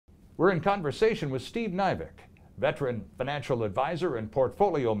We're in conversation with Steve Nyvik, veteran financial advisor and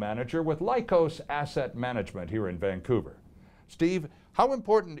portfolio manager with Lycos Asset Management here in Vancouver. Steve, how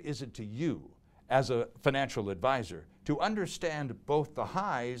important is it to you as a financial advisor to understand both the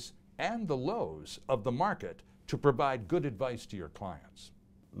highs and the lows of the market to provide good advice to your clients?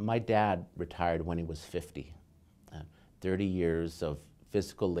 My dad retired when he was 50. 30 years of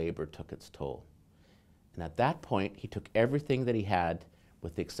physical labor took its toll. And at that point, he took everything that he had,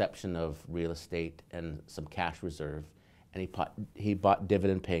 with the exception of real estate and some cash reserve, and he bought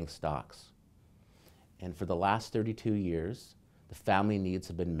dividend-paying stocks. And for the last 32 years, the family needs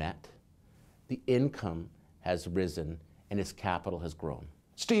have been met, the income has risen, and his capital has grown.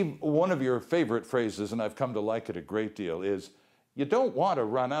 Steve, one of your favorite phrases, and I've come to like it a great deal, is you don't want to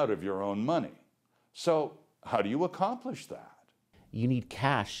run out of your own money. So how do you accomplish that? You need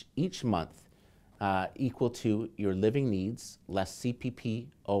cash each month equal to your living needs, less CPP,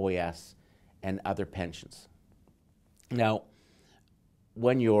 OAS, and other pensions. Now,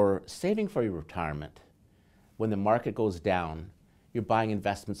 when you're saving for your retirement, when the market goes down, you're buying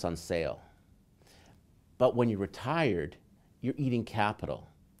investments on sale. But when you're retired, you're eating capital.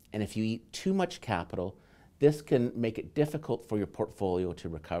 And if you eat too much capital, this can make it difficult for your portfolio to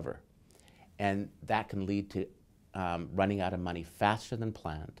recover. And that can lead to running out of money faster than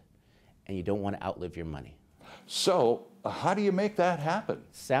planned, and you don't want to outlive your money. So how do you make that happen?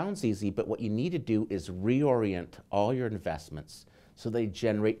 Sounds easy, but what you need to do is reorient all your investments so they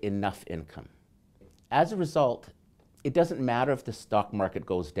generate enough income. As a result, it doesn't matter if the stock market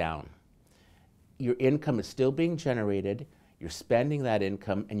goes down. Your income is still being generated, you're spending that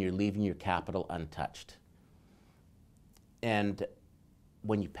income, and you're leaving your capital untouched. And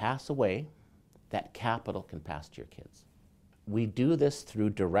when you pass away, that capital can pass to your kids. We do this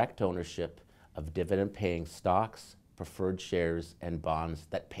through direct ownership of dividend-paying stocks, preferred shares, and bonds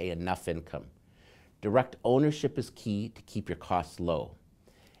that pay enough income. Direct ownership is key to keep your costs low.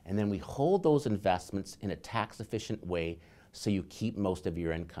 And then we hold those investments in a tax-efficient way so you keep most of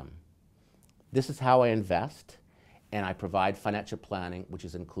your income. This is how I invest, and I provide financial planning, which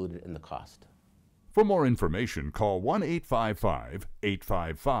is included in the cost. For more information, call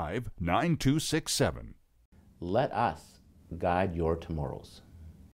 1-855-855-9267. Let us guide your tomorrows.